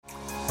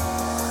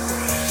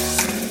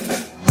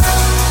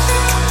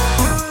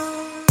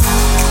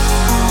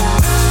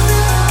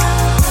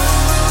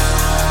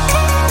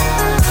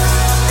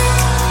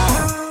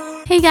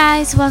Hey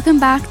guys, welcome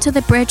back to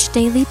the Bridge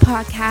Daily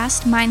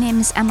Podcast. My name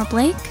is Emma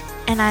Blake.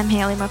 And I'm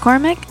Hailey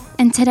McCormick.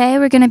 And today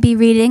we're going to be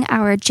reading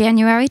our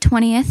January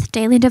 20th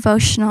daily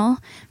devotional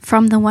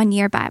from the One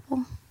Year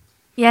Bible.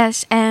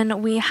 Yes,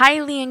 and we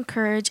highly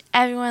encourage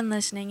everyone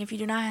listening, if you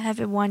do not have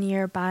a 1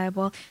 year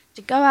Bible,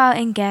 to go out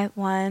and get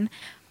one.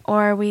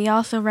 Or we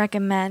also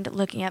recommend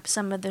looking up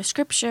some of the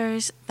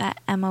scriptures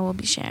that Emma will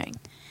be sharing.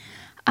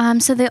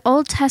 So the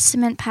Old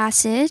Testament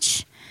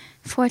passage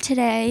for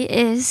today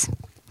is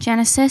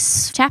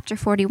Genesis chapter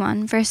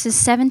 41, verses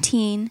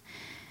 17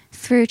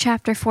 through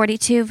chapter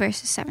 42,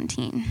 verses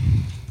 17.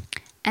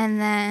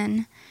 And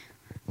then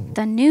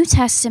the New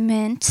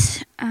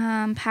Testament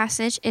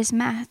passage is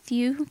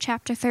Matthew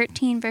chapter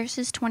 13,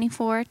 verses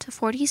 24 to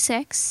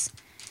 46.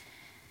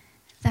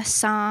 The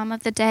Psalm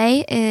of the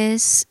day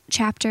is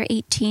chapter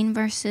 18,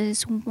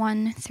 verses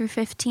 1 through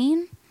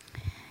 15.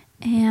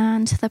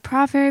 And the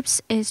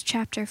Proverbs is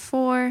chapter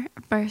 4,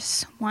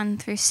 verse 1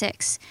 through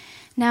 6.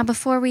 Now,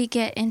 before we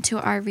get into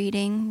our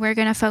reading, we're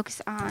going to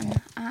focus on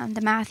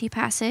the Matthew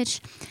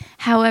passage.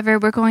 However,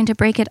 we're going to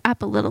break it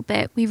up a little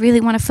bit. We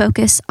really want to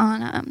focus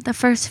on the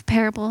first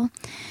parable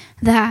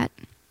that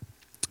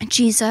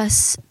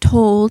Jesus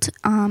told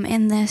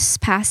in this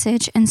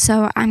passage. And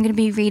so I'm going to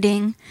be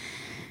reading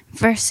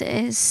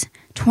verses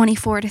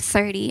 24 to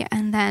 30,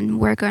 and then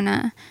we're going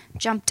to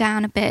jump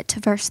down a bit to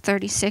verse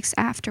 36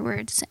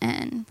 afterwards,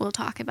 and we'll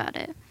talk about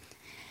it.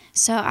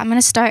 So I'm going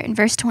to start in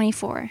verse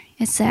 24.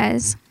 It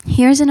says,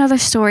 "Here's another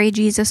story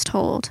Jesus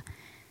told.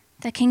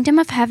 The kingdom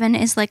of heaven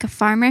is like a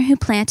farmer who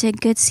planted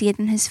good seed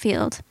in his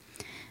field.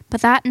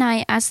 But that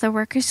night, as the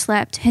workers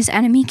slept, his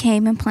enemy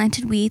came and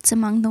planted weeds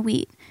among the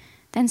wheat,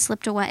 then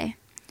slipped away.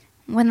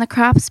 When the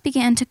crops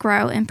began to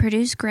grow and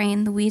produce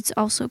grain, the weeds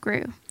also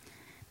grew.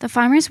 The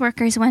farmer's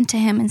workers went to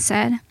him and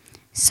said,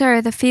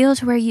 'Sir, the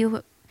field where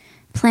you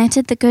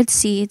planted the good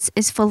seeds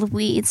is full of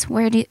weeds.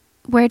 Where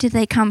did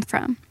they come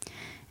from?'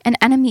 'An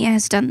enemy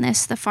has done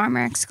this,' the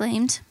farmer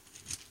exclaimed.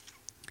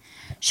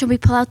 'Should we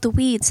pull out the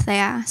weeds?' they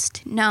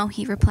asked. 'No,'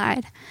 he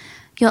replied.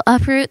 'You'll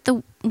uproot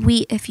the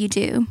wheat if you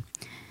do.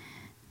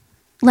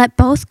 Let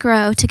both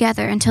grow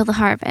together until the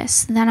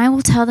harvest. Then I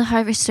will tell the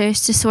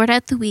harvesters to sort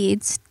out the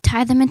weeds,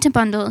 tie them into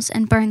bundles,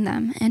 and burn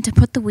them, and to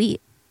put the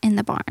wheat in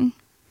the barn.'"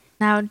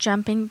 Now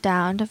jumping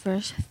down to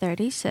verse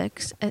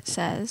 36, it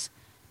says,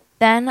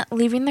 "Then,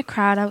 leaving the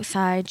crowd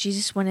outside,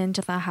 Jesus went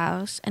into the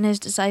house, and his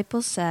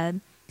disciples said,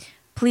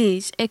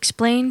 'Please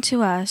explain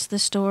to us the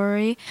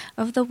story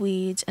of the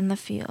weeds in the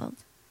field.'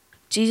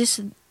 Jesus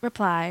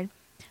replied,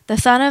 'The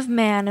Son of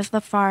Man is the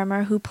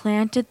farmer who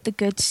planted the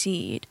good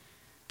seed.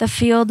 The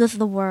field is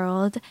the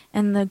world,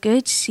 and the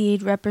good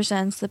seed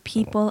represents the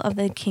people of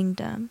the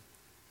kingdom.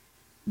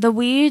 The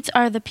weeds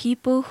are the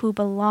people who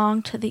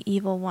belong to the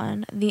evil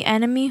one. The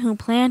enemy who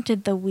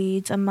planted the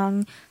weeds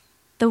among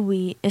the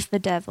wheat is the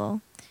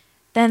devil.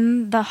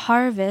 Then the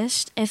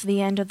harvest is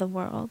the end of the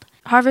world.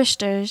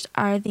 Harvesters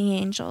are the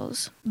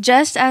angels.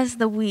 Just as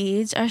the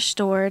weeds are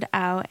stored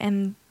out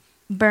and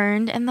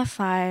burned in the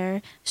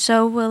fire,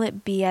 so will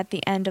it be at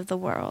the end of the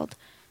world.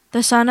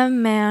 The Son of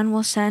Man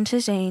will send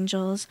his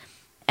angels,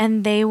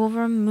 and they will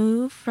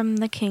remove from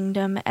the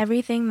kingdom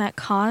everything that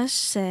caused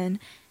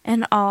sin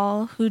and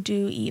all who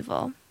do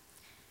evil.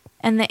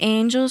 And the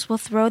angels will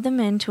throw them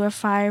into a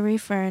fiery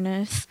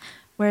furnace,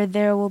 where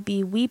there will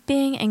be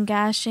weeping and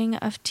gnashing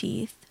of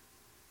teeth.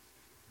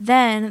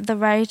 Then the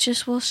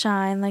righteous will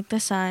shine like the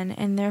sun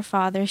in their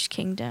Father's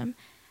kingdom.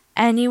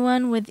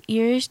 Anyone with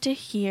ears to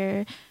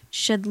hear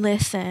should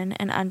listen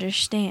and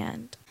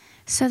understand."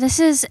 So this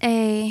is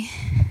a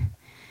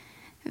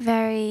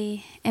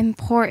very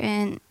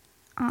important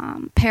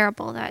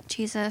parable that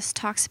Jesus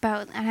talks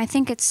about, and I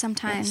think it's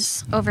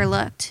sometimes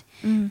overlooked.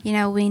 Mm-hmm. You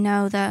know, we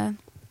know the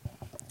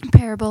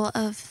parable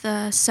of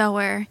the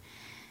sower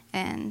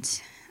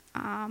and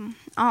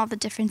all the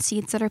different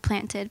seeds that are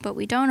planted, but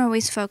we don't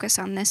always focus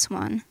on this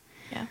one.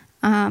 Yeah.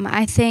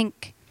 I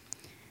think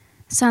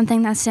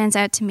something that stands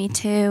out to me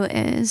too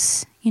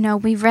is, you know,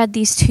 we read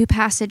these two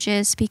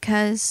passages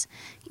because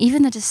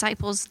even the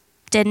disciples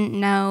didn't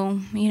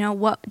know, you know,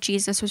 what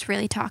Jesus was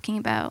really talking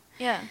about.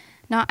 Yeah.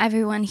 Not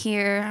everyone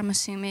here, I'm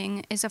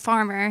assuming, is a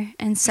farmer,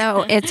 and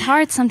so it's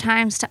hard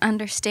sometimes to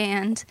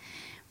understand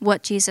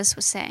what Jesus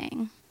was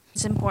saying.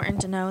 It's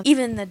important to know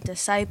even the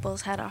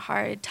disciples had a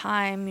hard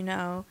time,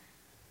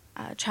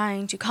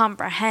 trying to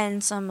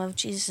comprehend some of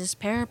Jesus'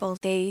 parables.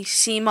 They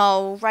seem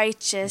all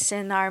righteous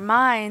in our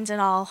minds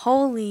and all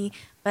holy,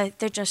 but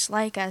they're just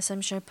like us. I'm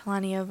sure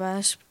plenty of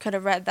us could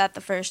have read that the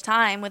first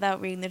time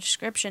without reading the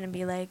description and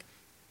be like,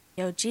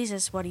 "Yo,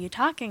 Jesus, what are you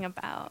talking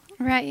about?"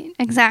 Right,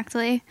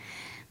 exactly.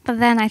 But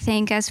then I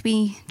think as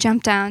we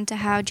jump down to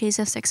how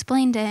Jesus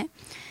explained it,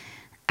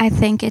 I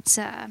think it's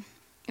a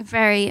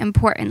very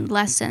important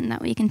lesson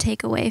that we can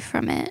take away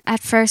from it. At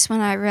first when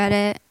I read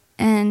it,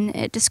 and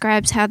it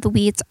describes how the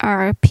weeds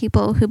are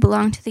people who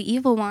belong to the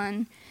evil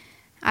one,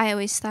 I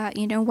always thought,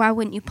 why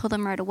wouldn't you pull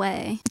them right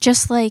away?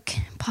 Just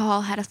like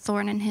Paul had a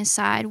thorn in his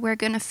side, we're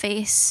going to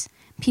face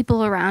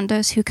people around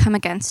us who come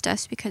against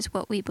us because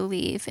what we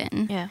believe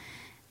in. Yeah.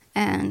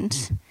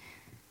 And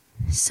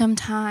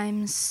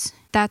sometimes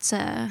that's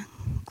a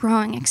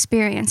growing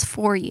experience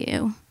for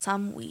you.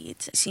 Some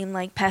weeds seem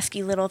like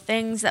pesky little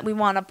things that we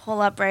want to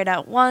pull up right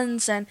at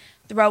once and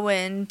throw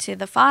into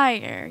the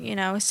fire,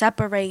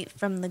 separate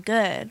from the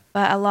good.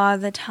 But a lot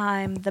of the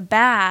time, the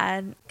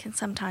bad can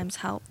sometimes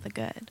help the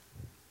good.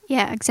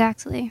 Yeah,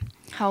 exactly.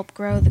 Help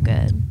grow the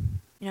good.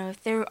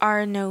 If there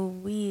are no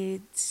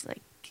weeds,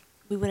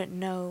 we wouldn't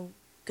know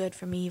good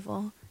from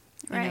evil.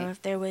 Right.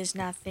 If there was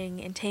nothing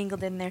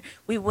entangled in there,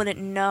 we wouldn't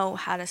know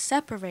how to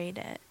separate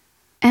it.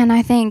 And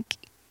I think,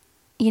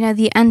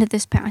 the end of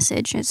this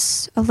passage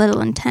is a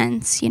little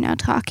intense,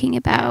 talking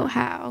about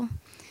how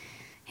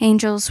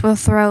angels will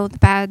throw the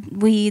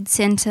bad weeds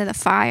into the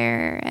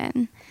fire.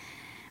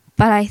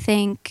 But I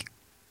think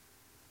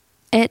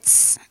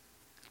it's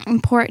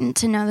important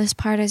to know this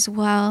part as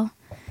well,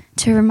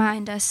 to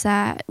remind us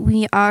that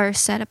we are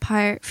set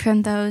apart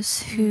from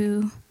those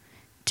who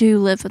do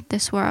live with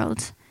this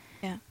world.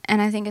 Yeah.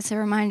 And I think it's a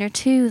reminder,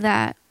 too,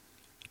 that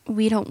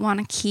we don't want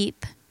to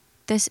keep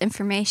this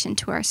information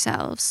to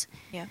ourselves.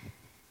 Yeah.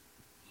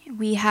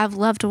 We have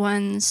loved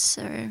ones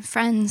or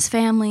friends,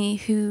 family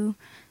who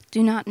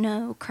do not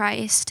know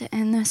Christ,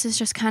 and this is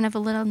just kind of a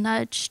little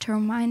nudge to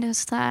remind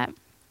us that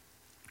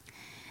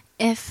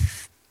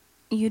if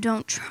you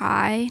don't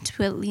try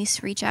to at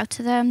least reach out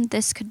to them,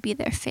 this could be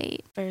their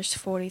fate. Verse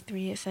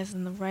 43, it says,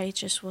 "And the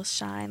righteous will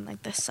shine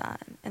like the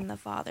sun in the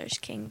Father's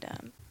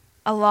kingdom."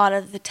 A lot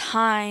of the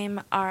time,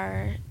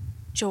 our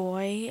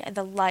joy,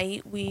 the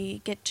light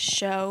we get to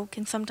show,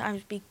 can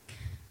sometimes be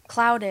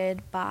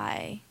clouded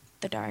by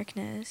the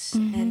darkness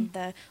and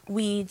the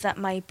weeds that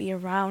might be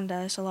around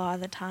us. A lot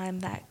of the time,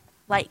 that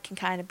light can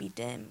kind of be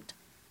dimmed.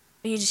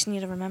 But you just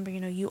need to remember,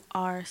 you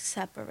are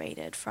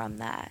separated from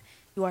that.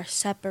 You are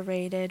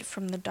separated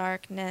from the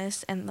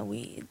darkness and the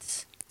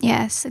weeds.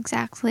 Yes,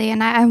 exactly.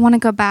 And I want to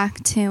go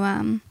back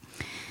to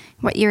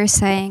what you were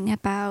saying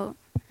about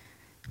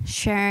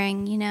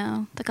sharing,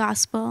 the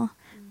gospel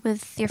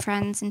with your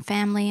friends and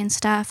family and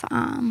stuff.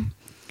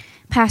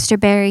 Pastor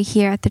Barry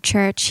here at the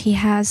church, he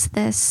has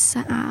this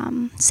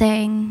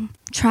saying,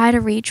 try to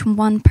reach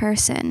one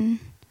person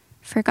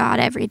for God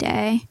every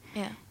day.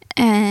 Yeah.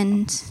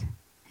 And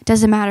it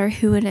doesn't matter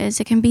who it is.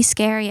 It can be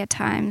scary at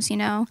times,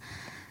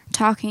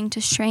 talking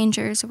to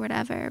strangers or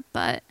whatever,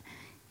 but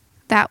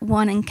that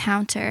one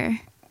encounter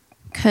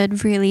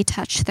could really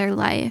touch their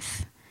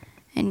life,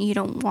 and you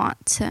don't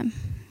want to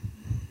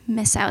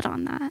miss out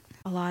on that.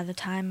 A lot of the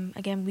time,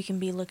 again, we can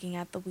be looking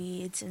at the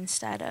weeds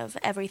instead of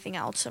everything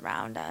else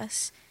around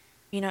us.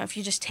 If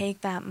you just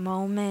take that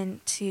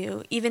moment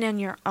to, even in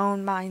your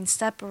own mind,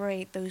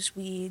 separate those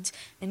weeds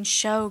and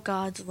show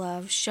God's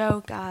love,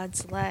 show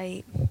God's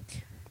light,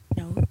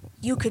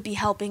 you could be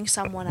helping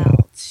someone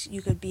else.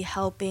 You could be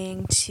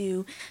helping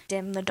to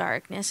dim the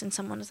darkness in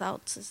someone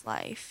else's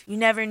life. You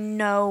never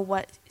know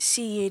what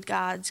seed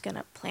God's going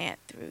to plant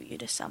through you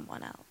to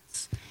someone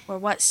else, or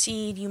what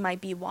seed you might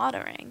be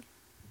watering.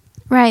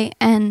 Right,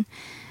 and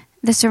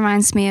this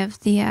reminds me of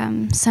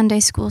the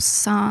Sunday school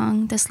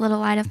song, "This Little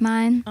Light of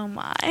Mine." Oh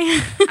my.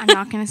 I'm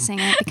not going to sing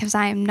it because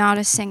I am not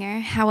a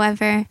singer.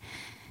 However,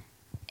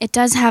 it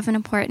does have an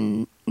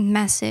important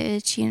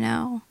message,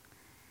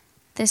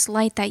 This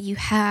light that you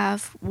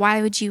have,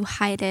 why would you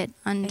hide it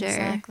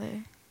under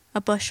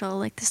a bushel,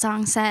 like the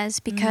song says?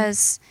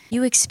 Because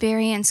you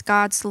experience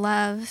God's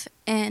love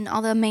and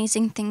all the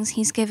amazing things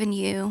He's given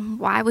you.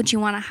 Why would you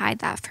want to hide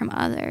that from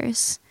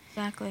others?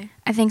 Exactly.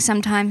 I think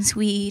sometimes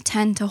we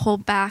tend to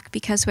hold back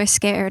because we're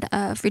scared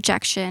of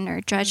rejection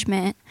or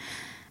judgment.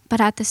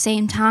 But at the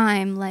same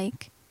time,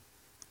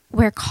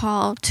 we're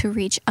called to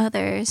reach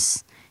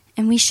others,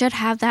 and we should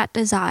have that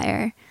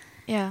desire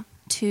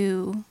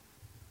to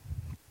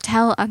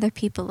tell other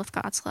people of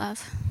God's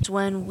love. It's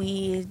when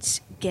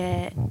weeds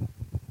get,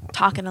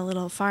 talking a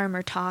little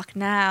farmer talk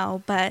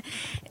now, but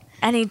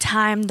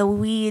anytime the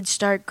weeds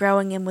start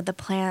growing in with the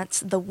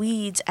plants, the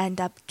weeds end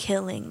up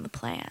killing the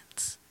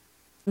plants.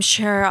 I'm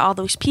sure all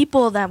those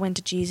people that went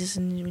to Jesus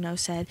and,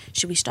 said,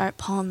 should we start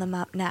pulling them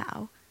up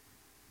now?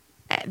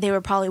 They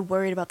were probably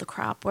worried about the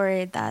crop,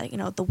 worried that,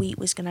 the wheat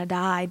was going to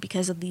die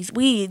because of these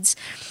weeds.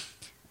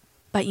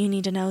 But you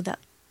need to know that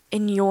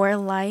in your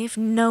life,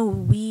 no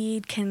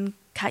weed can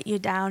cut you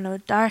down, no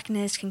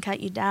darkness can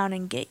cut you down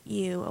and get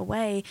you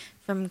away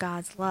from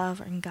God's love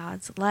and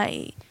God's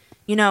light.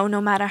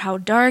 No matter how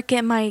dark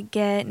it might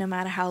get, no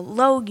matter how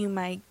low you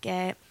might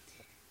get,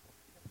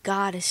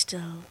 God is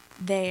still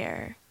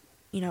there.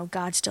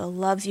 God still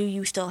loves you.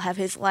 You still have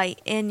His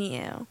light in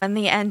you. And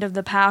the end of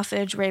the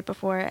passage, right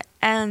before it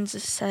ends,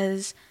 it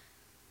says,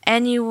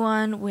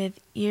 "Anyone with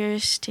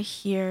ears to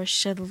hear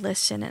should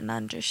listen and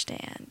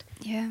understand."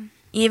 Yeah.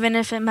 Even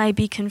if it might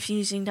be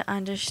confusing to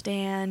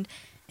understand,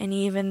 and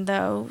even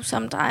though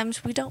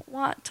sometimes we don't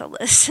want to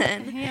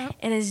listen,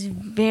 it is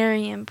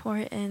very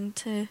important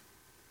to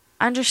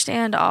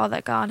understand all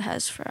that God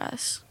has for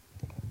us.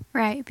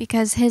 Right,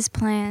 because His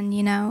plan,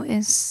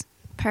 is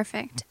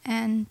perfect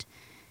and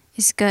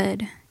is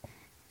good.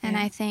 And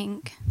I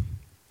think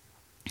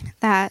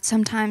that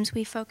sometimes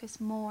we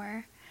focus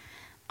more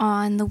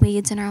on the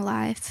weeds in our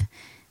life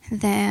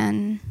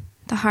than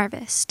the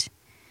harvest.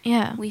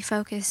 Yeah. We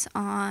focus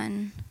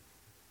on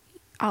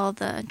all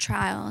the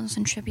trials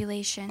and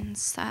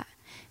tribulations that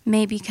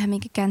may be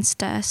coming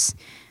against us,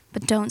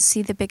 but don't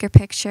see the bigger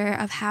picture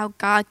of how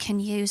God can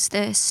use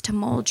this to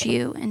mold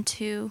you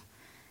into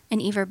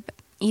an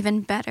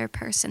even better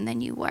person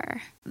than you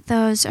were.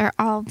 Those are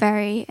all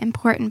very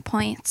important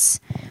points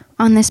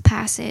on this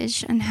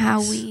passage, and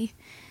how we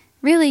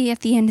really,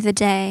 at the end of the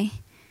day,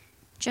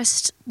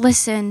 just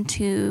listen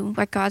to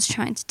what God's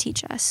trying to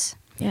teach us.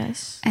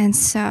 Yes. And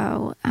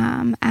so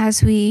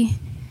as we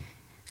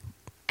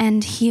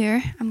end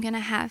here, I'm going to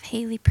have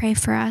Hailey pray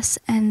for us,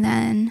 and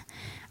then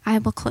I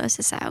will close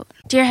this out.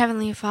 Dear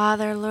Heavenly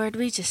Father, Lord,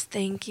 we just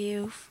thank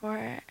you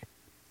for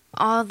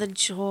all the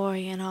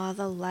joy and all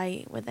the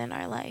light within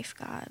our life,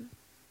 God.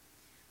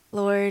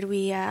 Lord,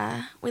 we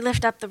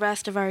lift up the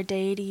rest of our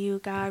day to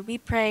you, God. We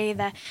pray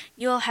that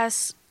you'll have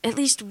at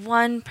least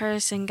one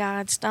person,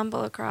 God,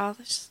 stumble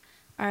across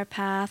our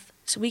path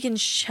so we can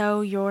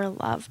show your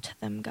love to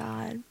them,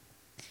 God.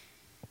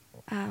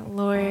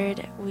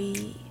 Lord,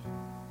 we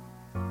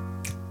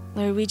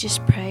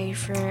just pray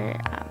for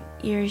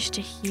ears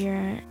to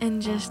hear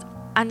and just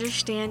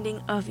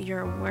understanding of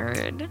your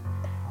word.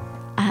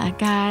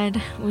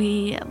 God,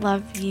 we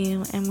love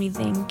you and we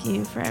thank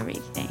you for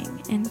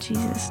everything. In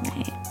Jesus'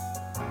 name.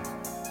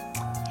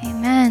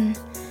 Amen.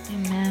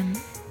 Amen.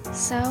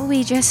 So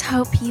we just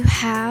hope you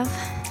have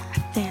A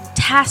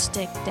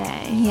fantastic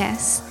day.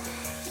 Yes.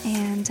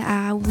 And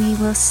we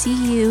will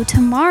see you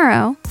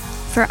tomorrow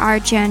for our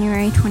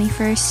January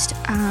 21st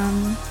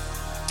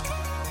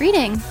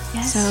reading.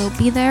 Yes. So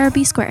be there or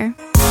be square.